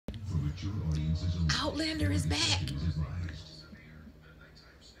Outlander is back. I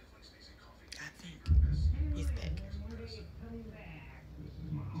think he's back.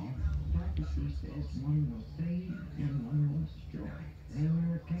 Prophecy says one will save and one will destroy. They will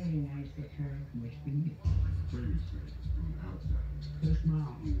recognize the term which beneath. This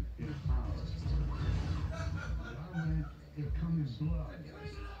mountain is ours. Our land is coming blood.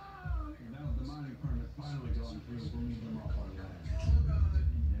 Now the mining permit finally gone through, we'll move them off our land.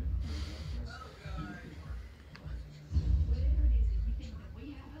 Whatever it is you think that we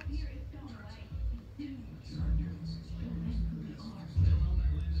have up here, it's gone away.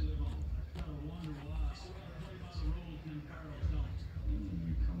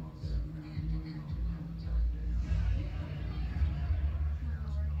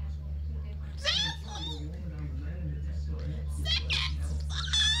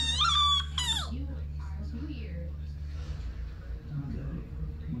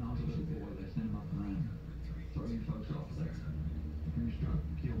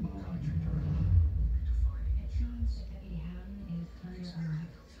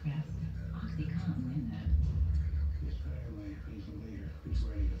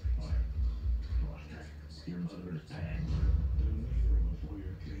 Your mother is dead. The kneel before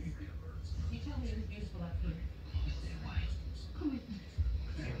your king. You tell me it was beautiful up here. Stay away. Come with me.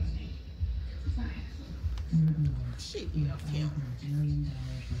 Stay with me. Shit, you know him. $1 million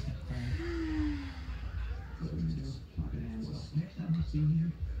worth of prayer. What are we gonna do? Not gonna end well. Next time I see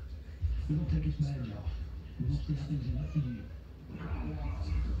you, we're gonna take his badge off. We're gonna see how things end up for you.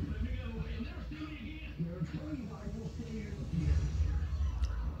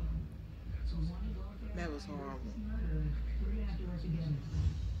 That was horrible. We're gonna have to work together.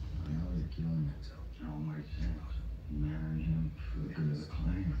 Now you're killing it. All my sins. Marrying him for the good of the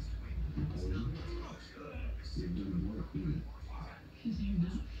clan. You poison. You're doing work, dude. Because you're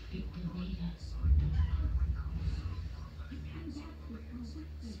not fit to lead us.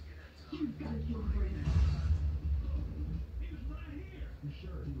 You've got to kill Brandon. He's right here. You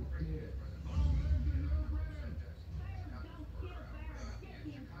sure he was dead?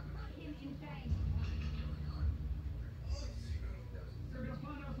 They're gonna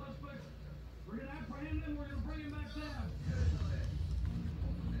find our suspects. We're gonna apprehend them. We're gonna bring him back down.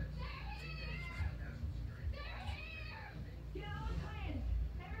 Get all the clans.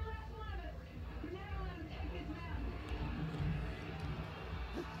 Every last one of us. We're never let them take this mountain.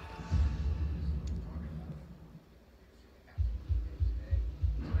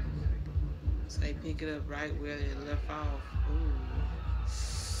 So they pick it up right where they left off. Ooh.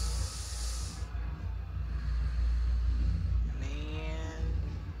 Man.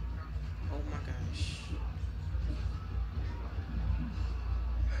 Oh my gosh.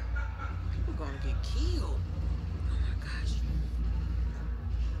 People gonna get killed. Oh my gosh.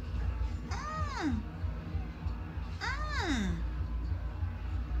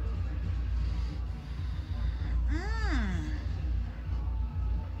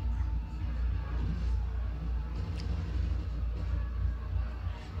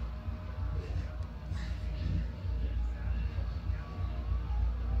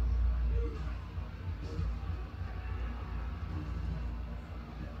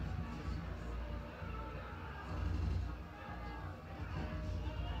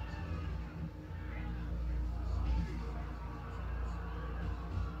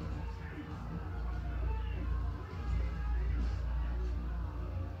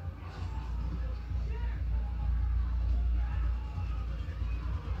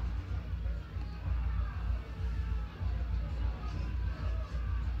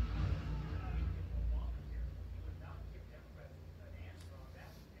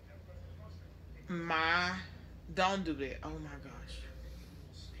 Don't do that. Oh my gosh.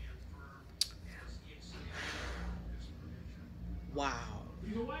 Wow.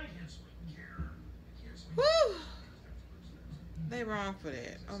 Woo! They wrong for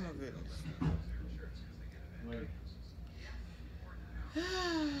that. Oh my goodness.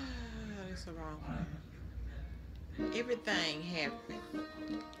 They're so wrong for that. Everything happened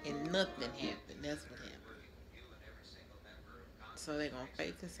and nothing happened. That's what happened. So they're gonna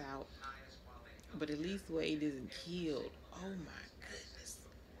fake this out. But at least Wade isn't killed. Oh my goodness.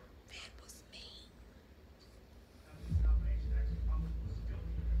 That was mean.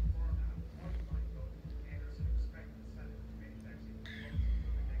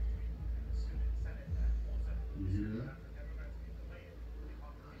 You hear that?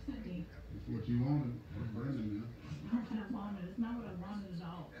 It's what you wanted. That's Brandon now. Not what I wanted. It's not what I wanted at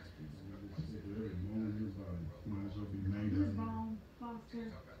all. Every bone in his body. Might as well be made Who's of. wrong,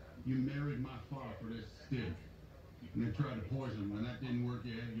 Foster? You married my father for this stick. And they tried to poison him. When that didn't work,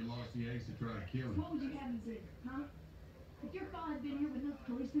 you lost the eggs. case they tried to kill him. What would you have me do, huh? If your father had been here when those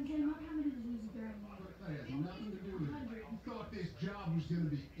policemen came up, how many diseases there in there? That has nothing to do with it. You thought this job was going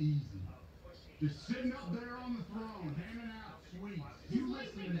to be easy. Just sitting up there on the throne, handing out sweets. You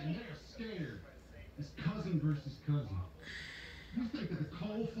listening and they're scared. It's cousin versus cousin. You think that the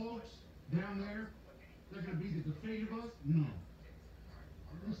coal folks down there, they're going to be the defeat of us? No.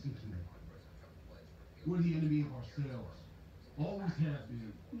 Listen to me. We're the enemy of ourselves. Always have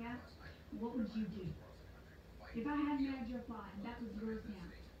been. Yeah? What would you do? If I hadn't had your fly and that was yours now,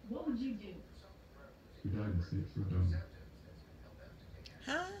 what would you do? We died in 6, we're done.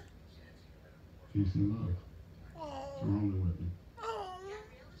 Huh? Peace and love. Oh. It's our only weapon. Oh.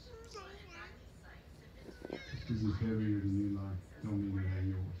 Just because it's heavier than you like, don't mean it ain't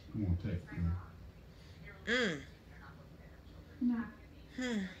yours. Come on, take it from me. No. Hmm.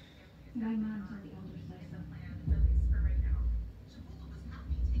 It ain't mine until the elders say so.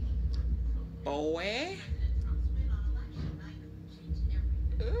 Boy.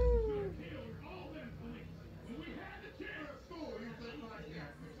 Ooh.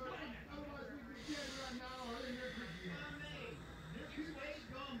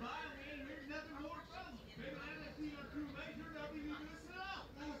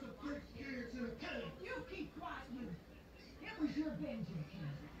 You keep quiet, you. It was your Benjamin.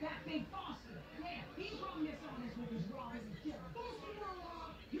 That big Foster. Yeah, he brung this on us with his robbers and killers.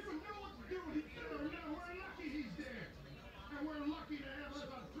 You don't know what to do with each other. Now we're lucky he's dead. And we're lucky to have us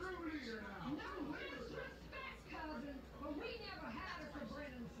a true leader now. No disrespect, cousin, but we never had her for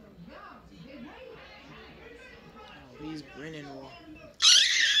Brennan so young, did we? Oh, these Brennan war.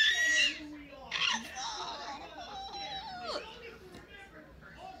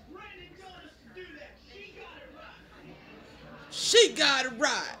 She got it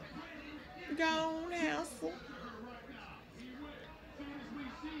right. Go on, Hassel.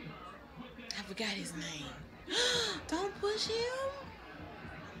 I forgot his name. Don't push him.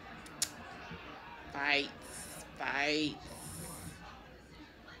 Fights.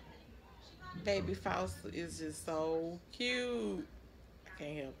 Baby Foster is just so cute. I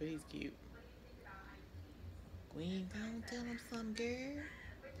can't help it. He's cute. Queen, don't tell him something, girl.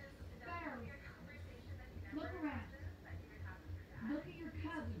 Barry, look around. Look at your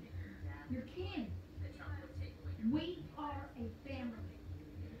cousin, your kin. We are a family.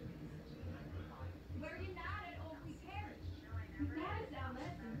 We're united or we perish. That is our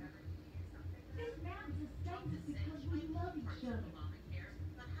lesson. This mountain sustains us because we love each other.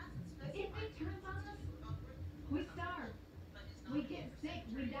 If it turns on us, we starve. We get sick,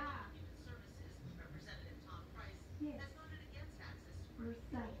 we die. Yes, we're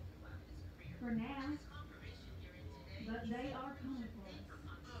safe. For now. But they are coming for us.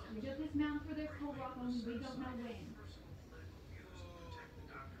 We got this mountain for their coal rock only we don't know when.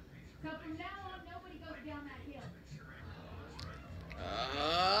 So from now on, nobody goes down that hill.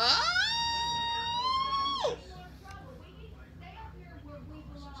 Stay up here where we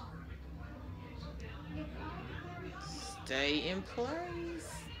belong. It's all very Stay in place.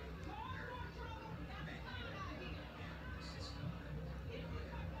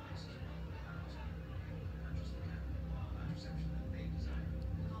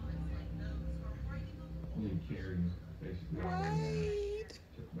 We had carried basically all day. Wait.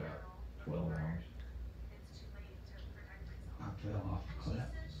 Took about 12 hours. I fell off the cliff.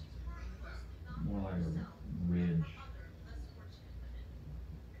 More like a ridge.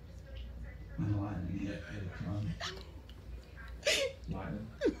 And lightning hit the front. Lightning.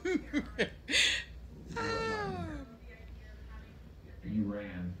 You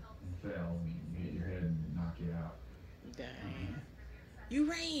ran and fell and you hit your head and knocked you out. Dang. You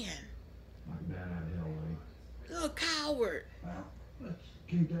ran. Like that out of hell, lady. Little coward. Well, let's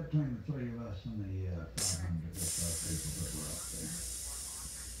keep that between the three of us and the 500 or so people that were up there.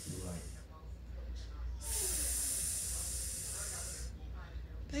 You're right.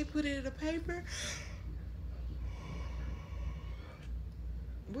 They put it in a paper.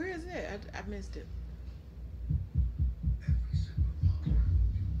 Where is it? I missed it.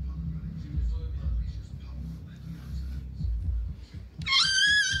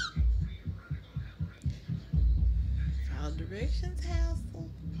 Follow directions, Hassel.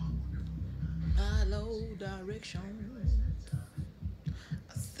 Follow directions.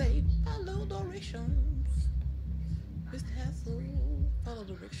 I say follow directions. Mr. Hassel, follow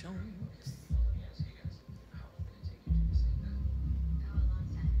directions.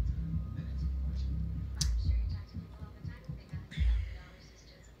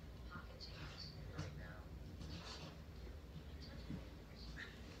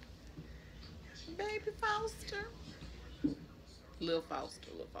 Baby Foster. Lil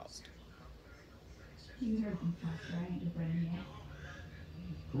Foster. You heard from Foster. I ain't the Bre'in yet.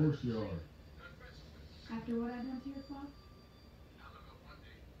 Of course you are. After what I've done to your father?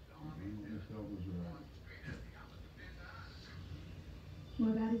 What you felt was right.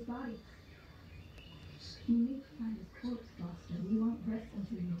 What about his body? You need to find his corpse, Foster. We won't rest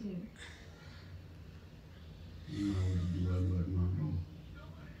until you do. You know, with blood like mine.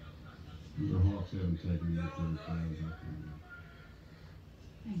 The Hawks haven't taken me for as far as I can.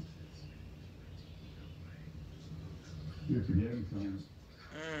 Thank You're forgetting something.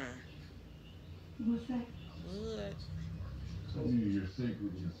 you. What's that? Good. Told you your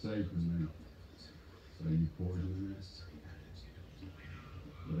secret was safe in me. So you poisoning it?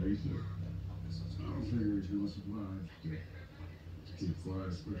 Lisa, I don't figure it's much obliged to keep quiet,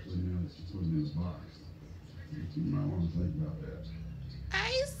 especially now that she's put in this box. You might want to think about that.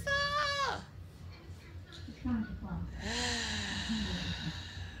 Asa! It's time to fly.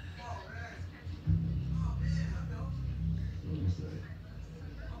 What do you say?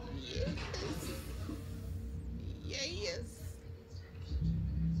 Yes. Yes.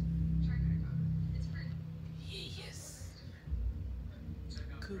 Yes.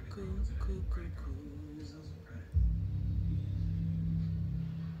 Cuckoo, cuckoo, cuckoo.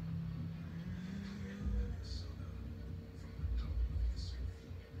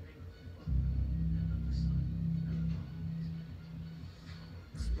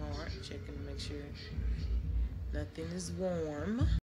 Smart. Checking to make sure nothing is warm.